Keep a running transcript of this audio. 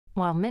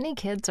While many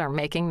kids are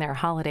making their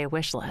holiday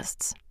wish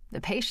lists,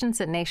 the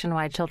patients at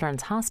Nationwide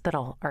Children's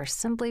Hospital are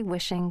simply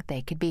wishing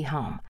they could be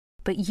home.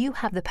 But you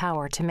have the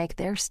power to make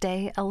their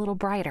stay a little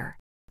brighter.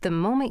 The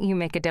moment you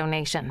make a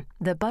donation,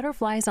 the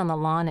butterflies on the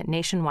lawn at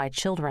Nationwide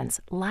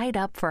Children's light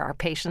up for our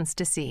patients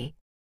to see.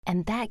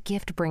 And that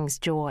gift brings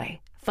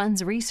joy,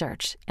 funds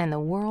research, and the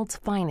world's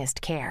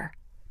finest care.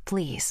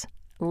 Please,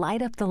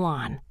 light up the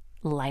lawn.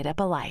 Light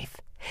up a life.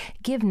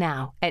 Give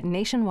now at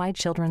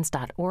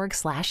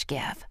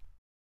nationwidechildrens.org/give.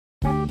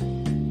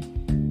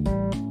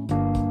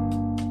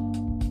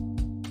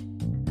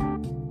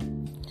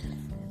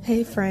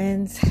 Hey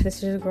friends, this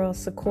is your girl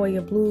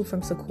Sequoia Blue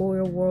from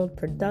Sequoia World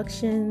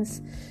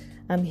Productions.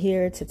 I'm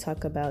here to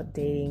talk about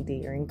dating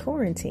during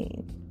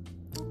quarantine.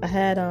 I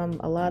had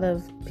a lot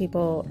of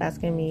people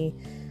asking me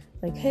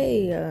like,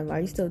 hey,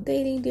 are you still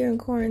dating during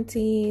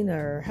quarantine,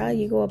 or how do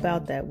you go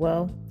about that?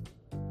 Well,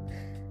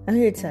 I'm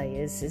here to tell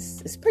you,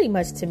 it's pretty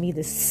much to me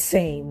the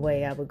same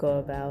way I would go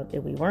about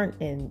if we weren't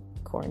in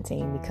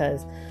quarantine,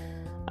 because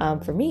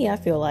for me, I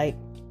feel like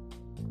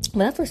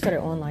when I first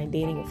started online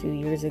dating a few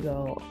years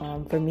ago,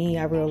 for me,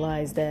 I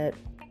realized that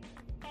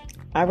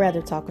I'd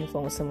rather talk on the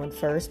phone with someone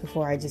first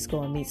before I just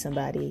go and meet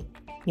somebody,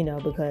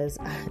 because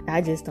I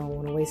just don't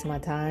want to waste my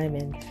time.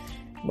 And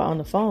on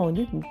the phone,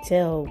 you can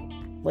tell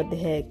what the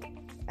heck,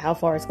 how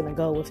far it's going to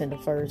go within the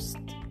first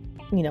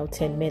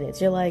 10 minutes.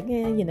 You're like,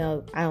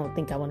 I don't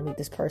think I want to meet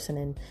this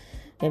person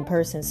in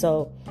person.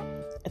 So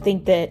I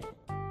think that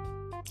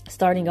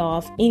starting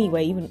off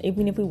anyway,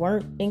 even if we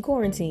weren't in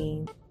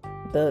quarantine,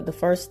 the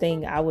first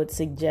thing I would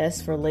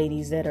suggest for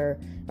ladies that are,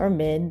 or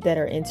men that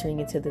are entering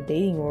into the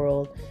dating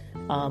world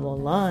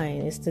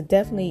online, is to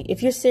definitely,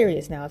 if you're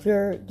serious now, if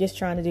you're just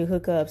trying to do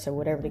hookups or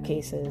whatever the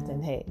case is,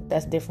 then hey,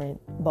 that's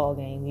different ball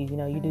game.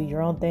 You do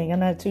your own thing. I'm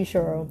not too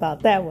sure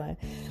about that one,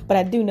 but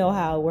I do know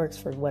how it works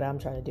for what I'm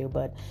trying to do.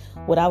 But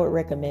what I would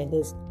recommend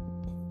is,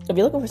 if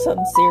you're looking for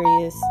something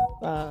serious,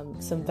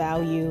 some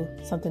value,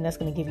 something that's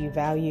going to give you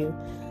value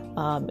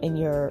in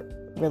your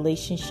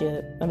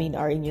relationship,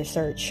 or in your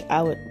search,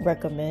 I would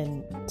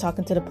recommend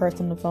talking to the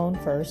person on the phone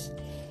first,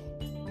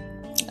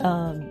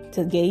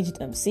 to gauge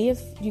them, see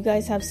if you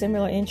guys have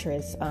similar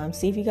interests,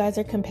 see if you guys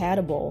are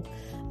compatible,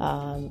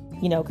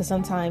 because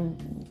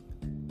sometimes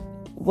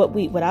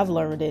what I've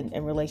learned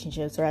in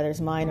relationships, whether it's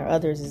mine or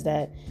others, is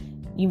that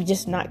you're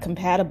just not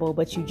compatible,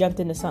 but you jumped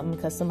into something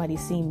because somebody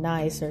seemed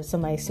nice or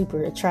somebody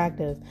super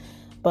attractive.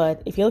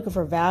 But if you're looking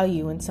for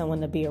value and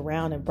someone to be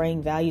around and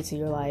bring value to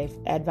your life,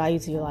 add value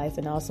to your life,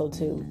 and also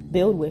to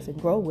build with and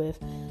grow with,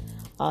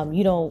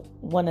 you don't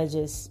want to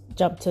just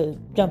jump to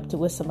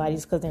with somebody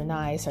just because they're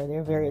nice or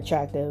they're very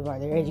attractive or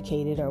they're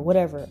educated or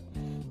whatever.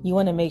 You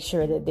want to make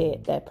sure that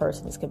that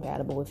person is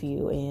compatible with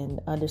you and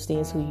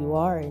understands who you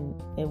are and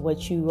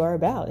what you are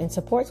about and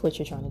supports what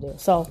you're trying to do.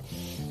 So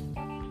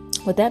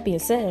with that being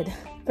said,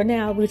 for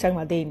now, we're talking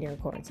about dating during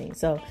quarantine.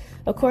 So,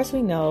 of course,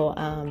 we know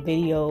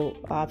video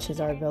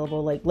options are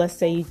available. Like, let's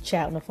say you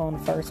chat on the phone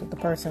first with the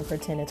person for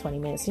 10 to 20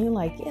 minutes. And you're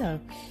like, yeah,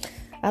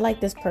 I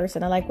like this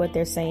person. I like what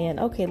they're saying.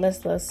 Okay,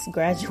 let's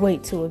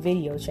graduate to a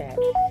video chat.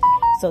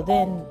 So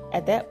then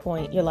at that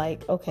point, you're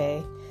like,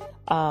 okay,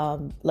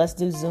 let's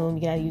do Zoom.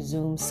 You gotta use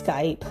Zoom.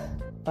 Skype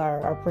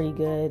are pretty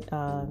good.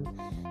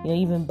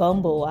 Even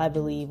Bumble, I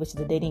believe, which is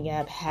the dating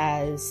app,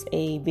 has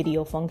a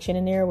video function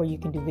in there where you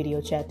can do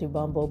video chat through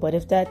Bumble. But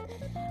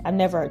I've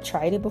never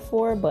tried it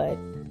before, but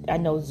I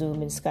know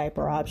Zoom and Skype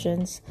are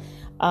options.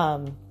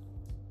 But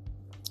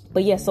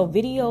yeah, so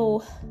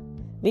video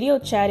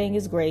chatting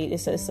is great.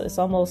 It's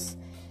almost,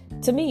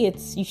 to me,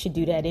 you should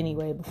do that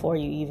anyway before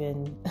you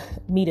even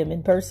meet them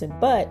in person.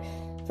 But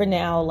for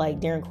now, like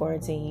during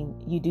quarantine,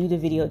 you do the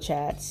video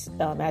chats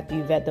after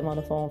you vet them on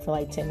the phone for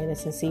like 10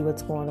 minutes and see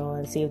what's going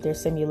on, see if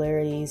there's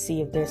similarities,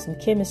 see if there's some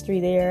chemistry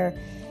there,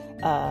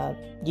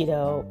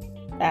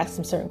 ask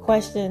them certain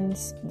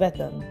questions, vet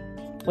them,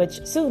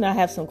 which soon I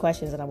have some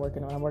questions that I'm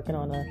working on. I'm working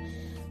on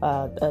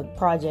a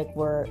project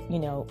where,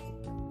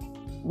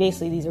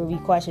 basically these will be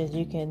questions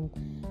you can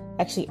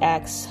actually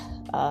ask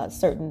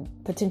certain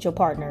potential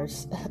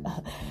partners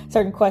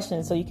certain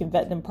questions so you can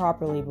vet them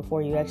properly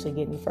before you actually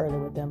get any further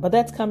with them. But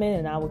that's coming,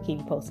 and I will keep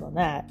you posted on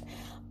that.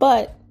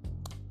 But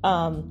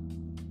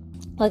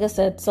like I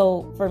said,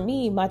 so for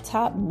me, my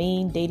top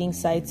main dating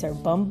sites are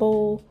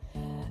Bumble,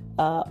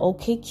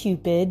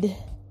 OkCupid,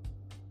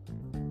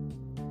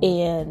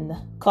 and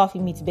Coffee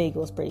Meets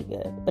Bagel is pretty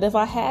good. But if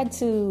I had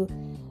to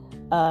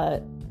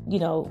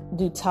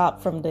do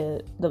top from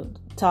the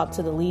top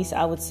to the least,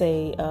 I would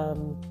say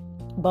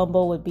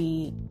Bumble would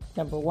be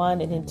number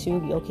 1, and then 2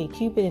 would be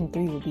OkCupid, and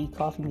 3 would be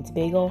Coffee Meets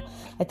Bagel.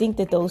 I think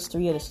that those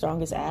 3 are the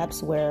strongest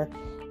apps where,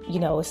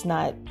 it's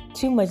not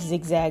too much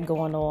zigzag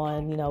going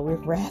on. We're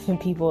rapping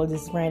people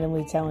just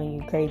randomly telling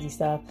you crazy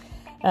stuff.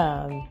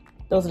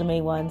 Those are the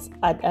main ones.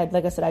 I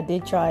like I said, I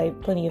did try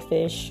Plenty of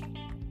Fish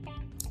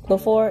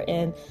before,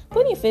 and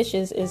Plenty of Fish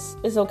is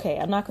okay.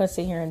 I'm not going to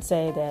sit here and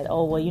say that,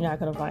 oh, well, you're not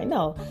going to find.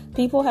 No,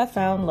 people have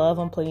found love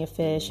on Plenty of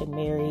Fish and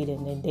married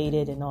and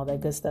dated and all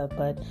that good stuff.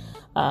 But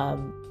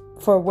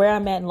for where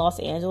I'm at in Los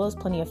Angeles,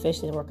 Plenty of Fish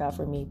didn't work out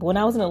for me. But when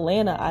I was in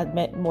Atlanta, I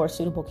met more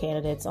suitable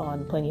candidates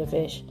on Plenty of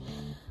Fish.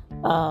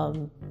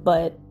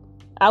 But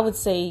I would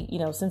say,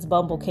 since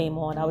Bumble came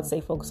on, I would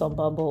say focus on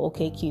Bumble,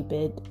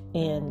 OkCupid,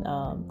 and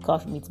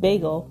Coffee Meets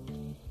Bagel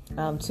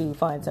to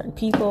find certain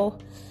people.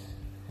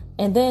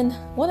 And then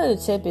one other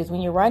tip is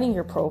when you're writing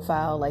your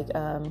profile, like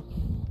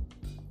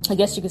I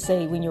guess you could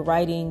say when you're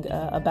writing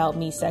about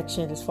me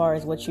section as far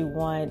as what you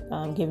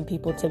want, giving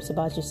people tips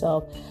about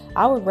yourself,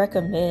 I would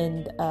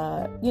recommend,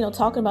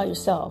 talking about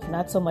yourself,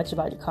 not so much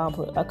about your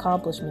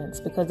accomplishments,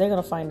 because they're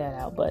going to find that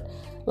out. But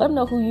let them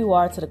know who you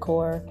are to the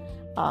core,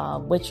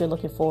 what you're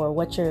looking for,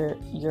 what your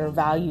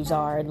values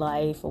are in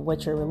life, or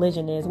what your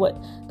religion is.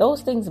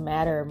 Those things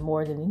matter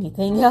more than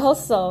anything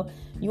else. So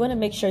you want to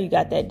make sure you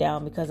got that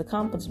down, because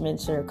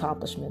accomplishments are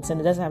accomplishments, and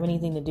it doesn't have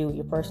anything to do with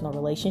your personal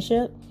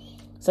relationship.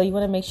 So you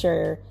want to make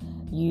sure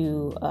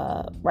you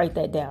write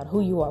that down. Who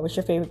you are, what's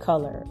your favorite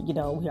color,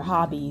 your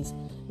hobbies,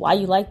 why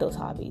you like those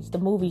hobbies, the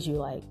movies you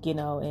like,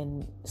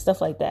 and stuff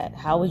like that.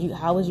 How was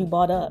you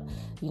brought up?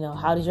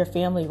 How did your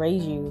family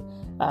raise you?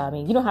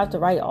 You don't have to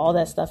write all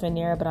that stuff in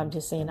there, but I'm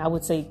just saying, I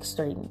would say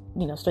straight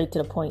to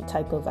the point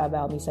type of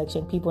about me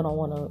section. People don't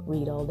want to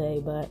read all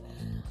day, but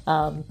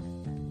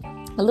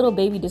a little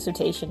baby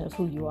dissertation of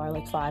who you are,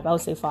 like I would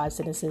say 5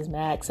 sentences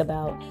max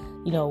about,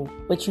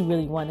 what you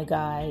really want a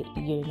guy,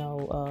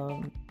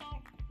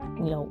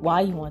 why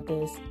you want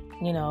this,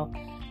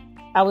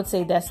 I would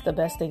say that's the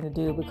best thing to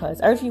do, because,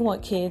 or if you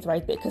want kids,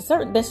 right there, because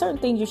there's certain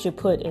things you should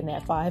put in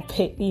that 5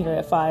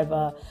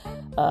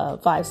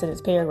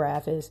 sentence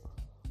paragraph is,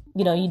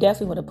 you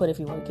definitely want to put if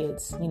you want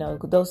kids,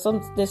 there's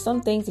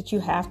some things that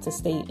you have to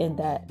state in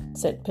that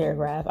set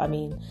paragraph. I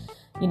mean,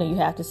 you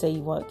have to say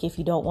if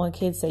you don't want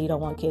kids, say you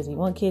don't want kids. If you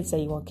want kids, say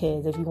you want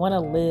kids. If you want to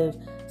live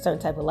a certain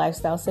type of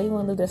lifestyle, say you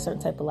want to live that certain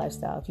type of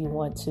lifestyle. If you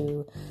want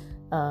to,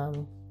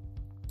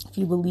 if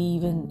you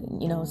believe in,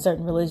 a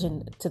certain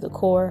religion to the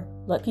core,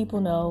 let people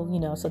know,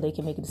 so they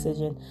can make a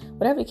decision,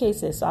 whatever the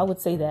case is. So I would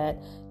say that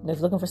if you're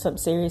looking for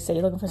something serious, say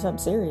you're looking for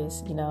something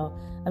serious,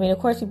 of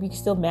course, you can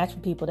still match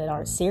with people that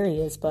aren't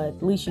serious, but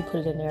at least you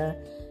put it in there.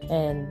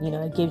 And,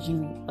 it gives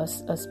you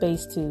a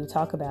space to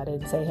talk about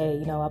it and say, hey,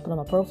 I put on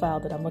my profile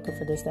that I'm looking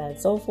for this, that, and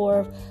so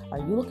forth. Are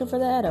you looking for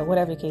that? Or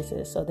whatever the case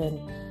is. So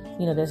then,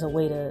 there's a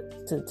way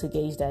to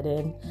gauge that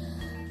in.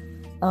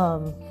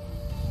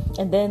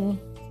 And then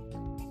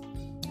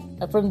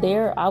from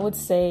there, I would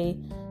say,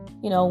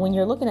 when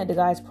you're looking at the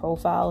guy's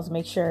profiles,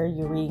 make sure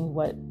you're reading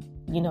what,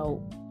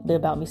 the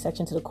About Me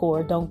section to the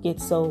core. Don't get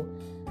so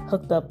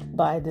hooked up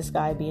by this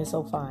guy being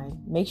so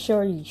fine. Make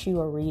sure you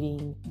are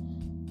reading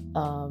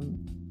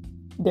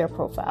their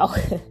profile.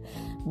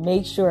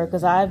 Make sure,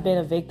 because I've been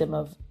a victim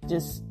of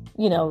just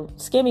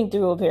skimming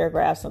through a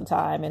paragraph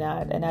sometime, and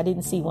I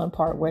didn't see one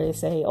part where they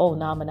say, oh,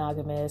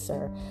 non-monogamous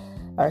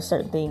or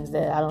certain things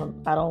that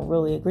I don't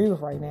really agree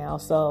with right now.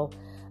 So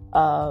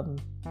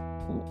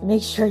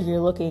make sure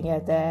you're looking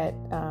at that,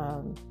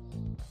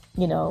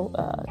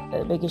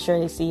 making sure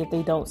they see if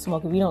they don't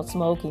smoke. If you don't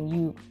smoke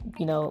and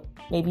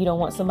maybe you don't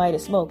want somebody to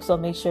smoke, so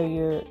make sure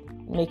you're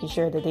making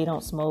sure that they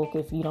don't smoke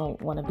if you don't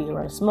want to be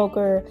around a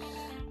smoker.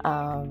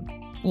 And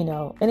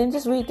then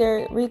just read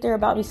their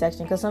About Me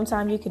section, because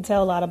sometimes you can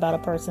tell a lot about a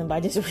person by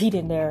just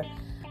reading their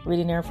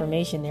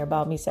information, their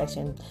About Me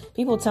section.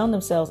 People tell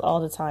themselves all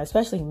the time,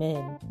 especially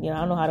men. I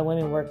don't know how the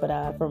women work, but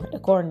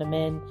according to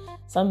men,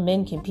 some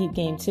men can peep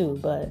game too.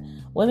 But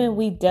women,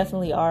 we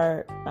definitely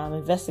are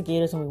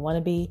investigators, and we want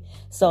to be.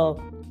 So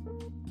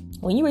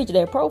when you read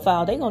their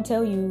profile, they're going to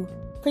tell you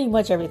pretty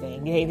much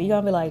everything. You're going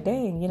to be like,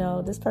 dang,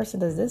 this person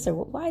does this, or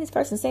why this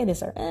person say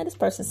this, or this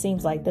person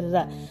seems like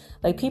da-da-da.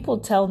 Like, people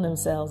tell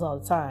themselves all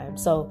the time.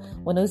 So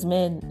when those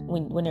men,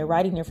 when they're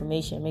writing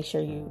information, make sure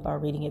you are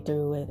reading it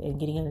through and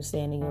getting an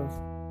understanding of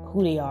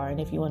who they are,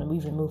 and if you want to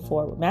even move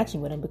forward with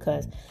matching with them,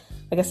 because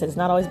like I said, it's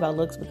not always about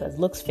looks, because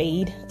looks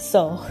fade.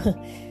 So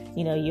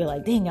you're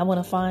like, dang, I want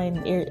to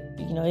find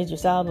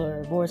Idris Elba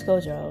or Boris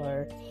Kodjoe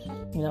or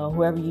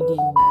whoever you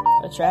deem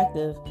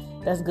attractive.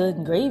 That's good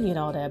and gravy and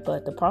all that,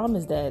 but the problem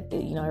is that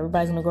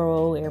everybody's gonna grow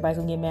old, everybody's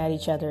gonna get mad at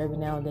each other every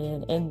now and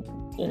then, and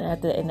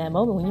in that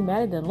moment when you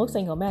mad at them, looks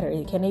ain't gonna matter.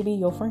 Can they be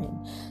your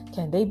friend?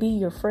 Can they be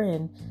your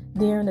friend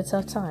during the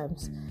tough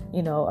times?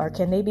 Or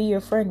can they be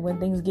your friend when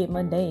things get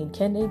mundane?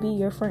 Can they be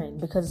your friend?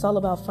 Because it's all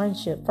about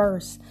friendship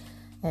first,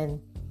 and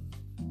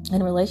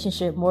in a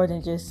relationship, more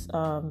than just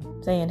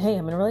saying, hey,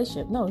 I'm in a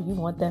relationship. No, you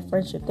want that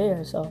friendship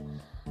there. So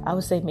I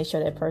would say make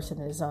sure that person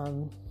is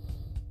on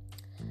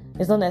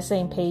that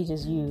same page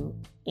as you,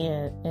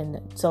 and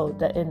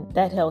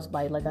that helps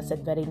by, like I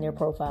said, vetting their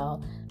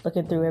profile,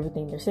 looking through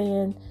everything they're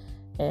saying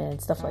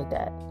and stuff like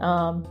that.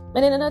 And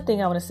then another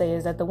thing I want to say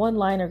is that the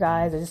one-liner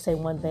guys that just say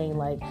one thing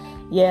like,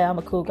 yeah, I'm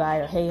a cool guy,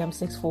 or hey, I'm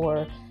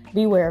 6'4",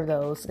 beware of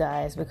those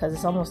guys, because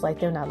it's almost like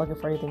they're not looking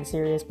for anything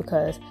serious.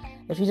 Because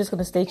if you're just going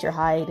to state your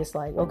height, it's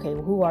like, okay,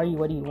 well, who are you?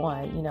 What do you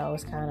want?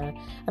 It's kind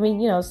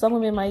of, some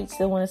women might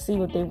still want to see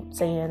what they're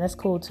saying. That's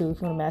cool too.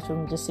 If you want to match with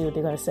them, just see what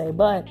they're going to say.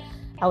 But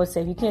I would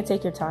say if you can't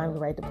take your time to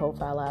write the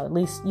profile out, at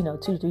least, 2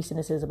 to 3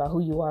 sentences about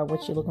who you are,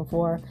 what you're looking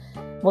for.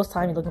 Most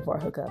time you're looking for a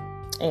hookup.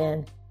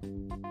 And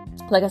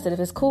like I said, if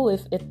it's cool,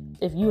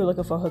 if you were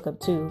looking for a hookup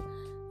too,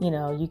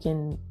 you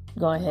can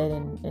go ahead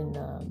and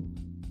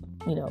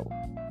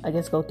I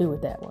guess go through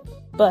with that one.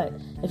 But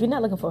if you're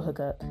not looking for a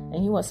hookup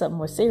and you want something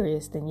more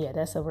serious, then yeah,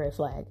 that's a red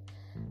flag.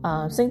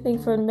 Same thing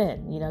for the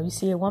men. You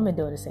see a woman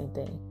doing the same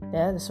thing.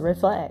 Yeah, that's a red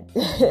flag.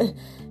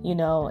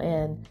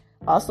 And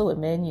also with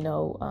men,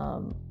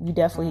 you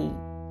definitely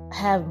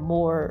have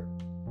more,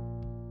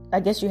 I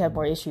guess you have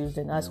more issues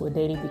than us with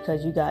dating,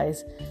 because you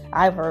guys,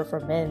 I've heard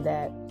from men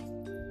that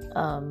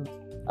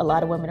a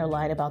lot of women are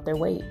lying about their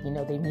weight.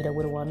 They meet up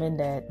with a woman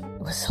that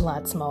was a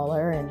lot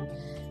smaller and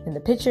in the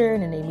picture,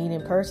 and then they meet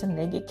in person and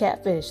they get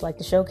catfish, like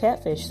the show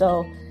Catfish.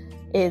 So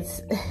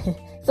it's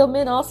so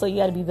men also, you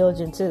got to be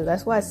vigilant too.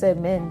 That's why I said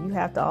men, you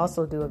have to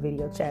also do a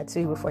video chat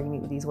too before you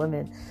meet with these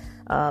women.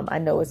 I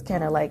know it's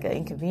kind of like an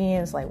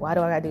inconvenience, like why do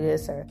I gotta do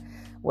this or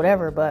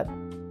whatever, but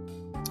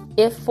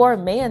if for a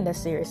man that's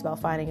serious about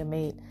finding a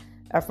mate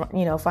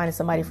or finding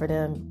somebody for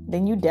them,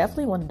 then you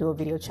definitely want to do a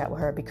video chat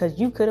with her, because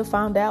you could have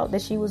found out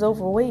that she was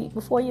overweight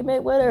before you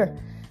met with her.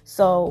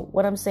 So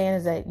what I'm saying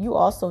is that you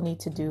also need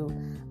to do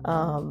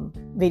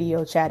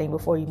video chatting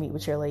before you meet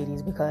with your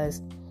ladies,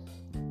 because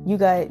you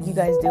guys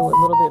deal with a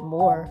little bit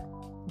more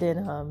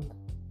than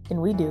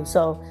we do.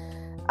 So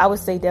I would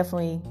say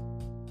definitely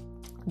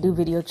do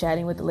video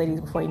chatting with the ladies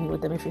before you meet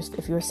with them.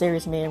 If you're a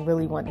serious man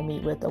really wanting to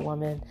meet with a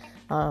woman,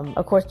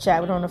 of course, chat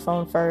with her on the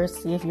phone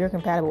first. See if you're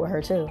compatible with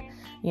her too.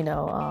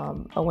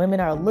 Women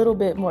are a little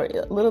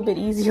bit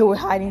easier with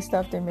hiding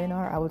stuff than men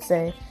are, I would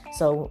say.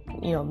 So,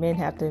 men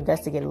have to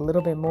investigate a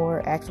little bit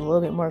more, ask a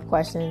little bit more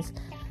questions.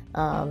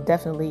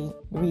 Definitely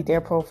read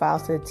their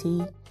profiles to the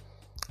T.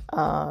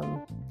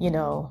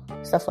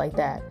 Stuff like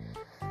that.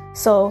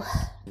 So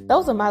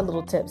those are my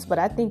little tips, but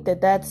I think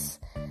that's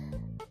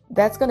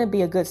going to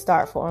be a good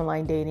start for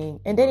online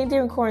dating. And dating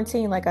during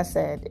quarantine, like I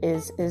said,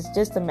 is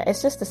just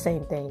the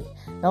same thing.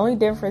 The only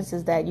difference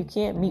is that you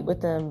can't meet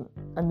with them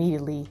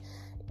immediately.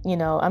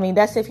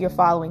 That's if you're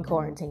following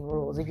quarantine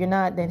rules. If you're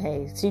not, then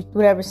hey,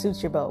 whatever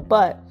suits your boat.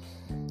 But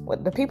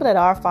with the people that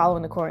are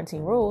following the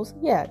quarantine rules,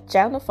 yeah,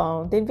 chat on the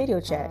phone, then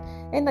video chat.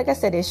 And like I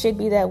said, it should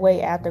be that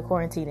way after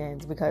quarantine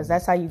ends, because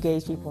that's how you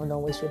gauge people and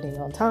don't waste your dang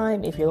on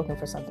time if you're looking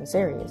for something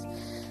serious.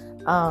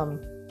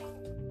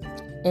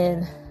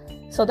 And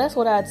so that's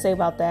what I'd say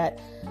about that.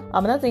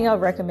 Another thing I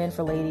would recommend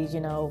for ladies,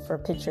 for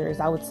pictures,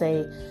 I would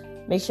say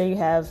make sure you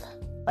have,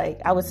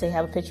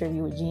 have a picture of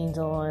you with jeans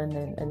on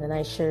and a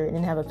nice shirt, and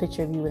then have a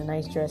picture of you with a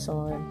nice dress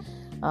on.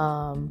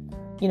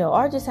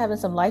 Or just having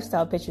some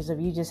lifestyle pictures of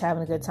you just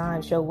having a good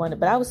time. Show one,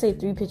 but I would say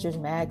 3 pictures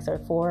max, or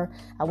 4.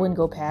 I wouldn't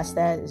go past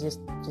that. I just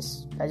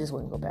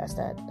wouldn't go past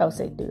that. I would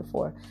say 3 or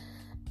 4.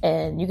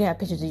 And you can have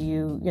pictures of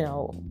you,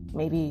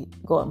 maybe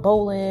going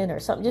bowling or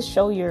something. Just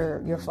show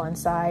your fun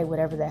side,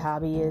 whatever that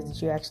hobby is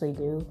that you actually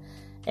do.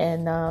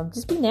 And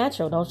just be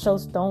natural.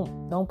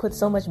 Don't put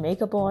so much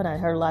makeup on. I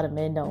heard a lot of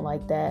men don't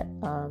like that.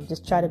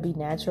 Just try to be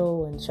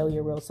natural and show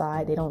your real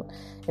side.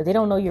 If they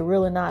don't know you're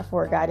real or not,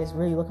 for a guy that's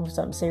really looking for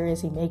something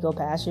serious, he may go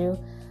past you.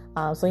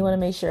 So you want to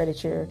make sure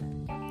that you're,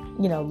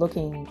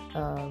 looking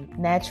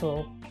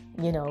natural,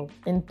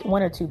 in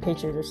 1 or 2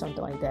 pictures or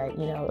something like that,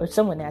 or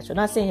somewhat natural.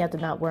 Not saying you have to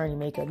not wear any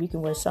makeup. You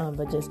can wear some,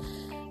 but just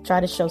try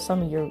to show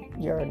some of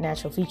your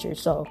natural features.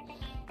 So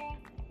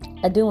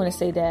I do want to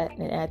say that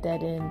and add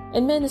that in.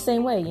 And men the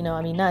same way,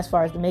 not as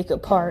far as the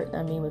makeup part.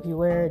 If you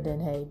wear it, then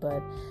hey,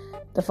 but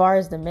as far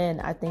as the men,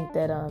 I think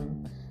that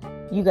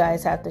you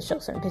guys have to show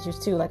certain pictures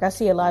too. Like I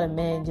see a lot of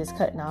men just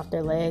cutting off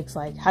their legs.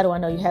 Like, how do I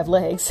know you have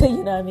legs? Show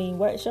your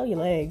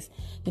legs.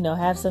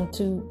 Have some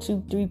 2,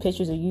 3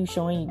 pictures of you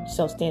showing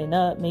yourself standing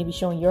up, maybe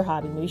showing your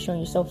hobby, maybe showing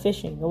yourself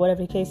fishing or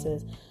whatever the case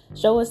is.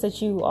 Show us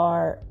that you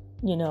are,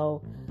 you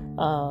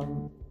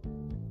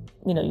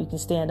can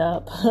stand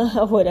up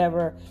or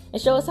whatever,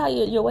 and show us how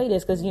your weight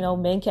is, because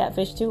men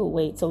catfish too with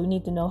weight, so we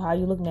need to know how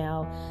you look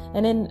now.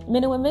 And then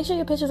men and women, make sure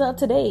your pictures are up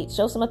to date.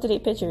 Show some up to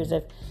date pictures.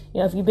 If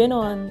you've been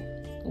on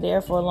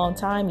there for a long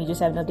time, you just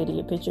haven't updated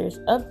your pictures.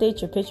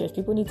 Update your pictures.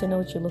 People need to know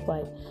what you look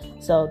like,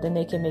 so then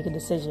they can make a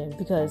decision.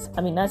 Because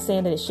not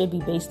saying that it should be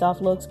based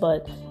off looks,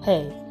 but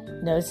hey,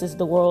 this is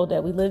the world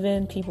that we live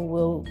in. People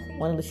will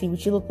want to see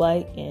what you look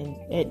like, and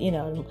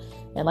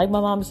and like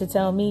my mom used to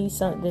tell me,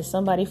 there's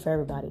somebody for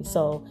everybody.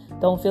 So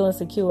don't feel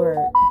insecure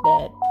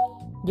that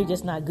you're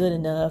just not good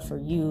enough, or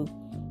you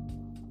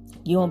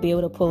won't be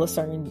able to pull a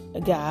certain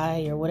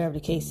guy or whatever the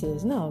case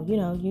is. No,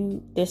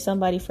 there's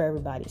somebody for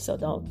everybody. So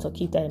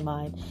keep that in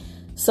mind.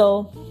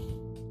 So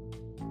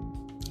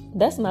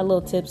that's my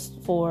little tips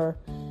for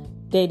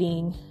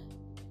dating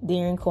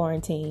during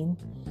quarantine.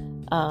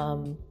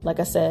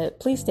 Like I said,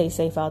 please stay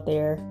safe out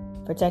there.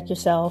 Protect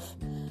yourself.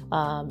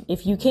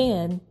 If you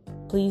can,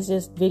 please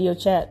just video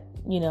chat,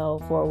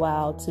 for a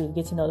while to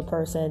get to know the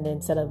person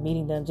instead of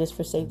meeting them, just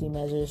for safety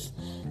measures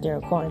during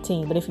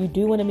quarantine. But if you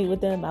do want to meet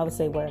with them, I would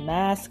say wear a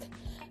mask.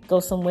 go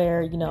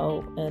somewhere, and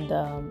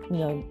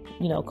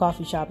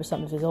coffee shop or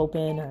something if it's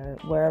open or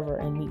wherever,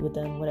 and meet with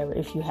them, whatever,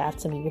 if you have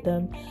to meet with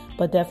them.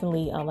 But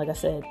definitely, like I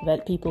said,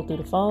 vet people through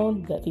the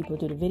phone, vet people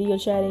through the video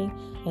chatting,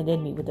 and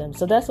then meet with them.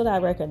 So that's what I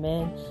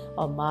recommend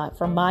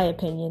from my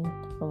opinion,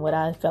 from what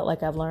I felt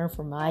like I've learned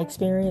from my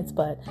experience.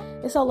 But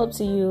it's all up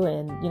to you,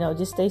 and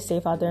just stay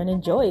safe out there and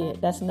enjoy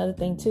it. That's another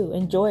thing too.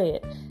 Enjoy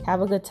it.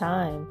 Have a good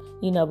time,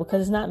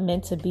 because it's not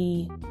meant to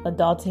be a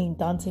daunting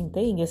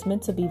thing. It's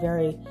meant to be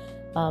very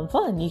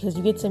fun, because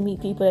you get to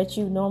meet people that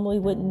you normally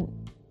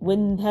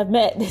wouldn't have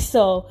met.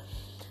 So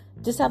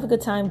just have a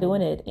good time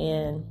doing it,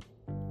 and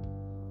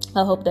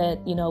I hope that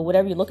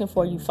whatever you're looking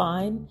for, you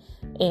find,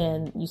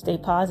 and you stay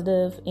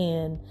positive.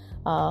 And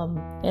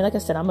like I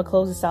said, I'm gonna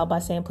close this out by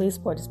saying, please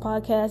support this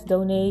podcast,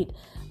 donate,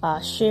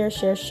 share,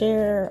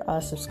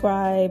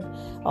 subscribe,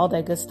 all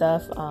that good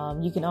stuff.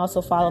 You can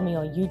also follow me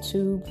on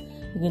YouTube.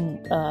 You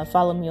can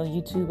follow me on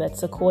YouTube at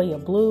Sequoia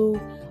Blue,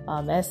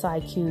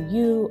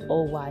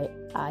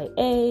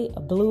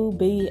 SIQUOYIA, Blue,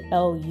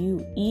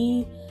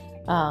 BLUE.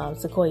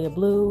 Sequoia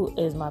Blue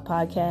is my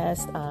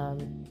podcast, not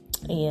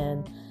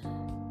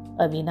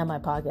my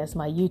podcast,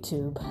 my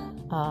YouTube.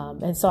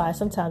 And so I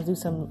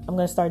sometimes I'm going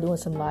to start doing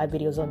some live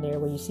videos on there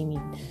where you see me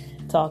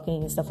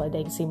talking and stuff like that.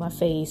 You can see my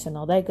face and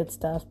all that good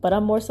stuff. But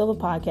I'm more so of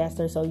a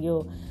podcaster, so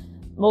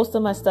most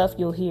of my stuff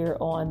you'll hear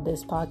on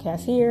this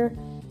podcast here.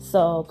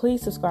 So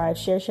please subscribe,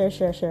 share,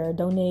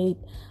 donate,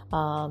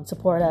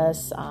 support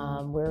us.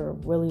 We're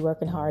really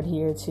working hard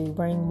here to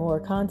bring more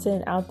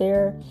content out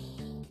there.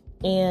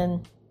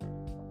 And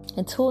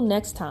until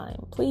next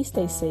time, please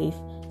stay safe,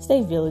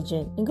 stay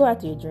vigilant, and go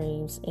after your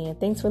dreams. And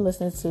thanks for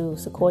listening to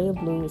Sequoia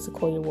Blue,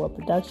 Sequoia World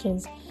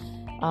Productions.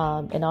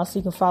 And also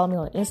you can follow me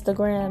on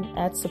Instagram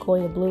at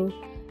Sequoia Blue.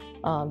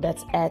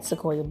 That's at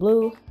Sequoia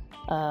Blue.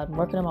 I'm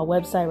working on my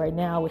website right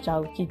now, which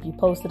I'll keep you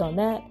posted on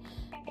that.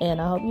 And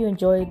I hope you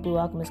enjoyed Blue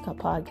Alchemist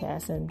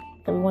Podcast. And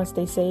everyone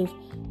stay safe,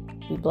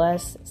 be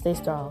blessed, stay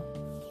strong.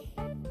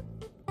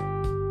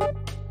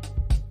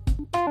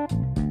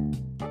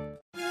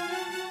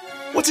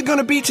 What's it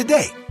gonna be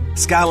today?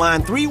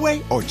 Skyline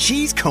 3-Way or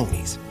cheese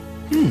conies?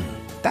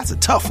 That's a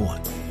tough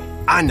one.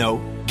 I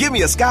know. Give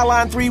me a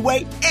Skyline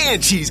 3-Way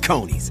and cheese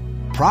conies.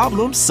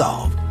 Problem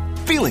solved.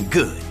 Feeling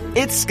good.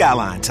 It's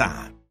Skyline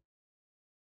time.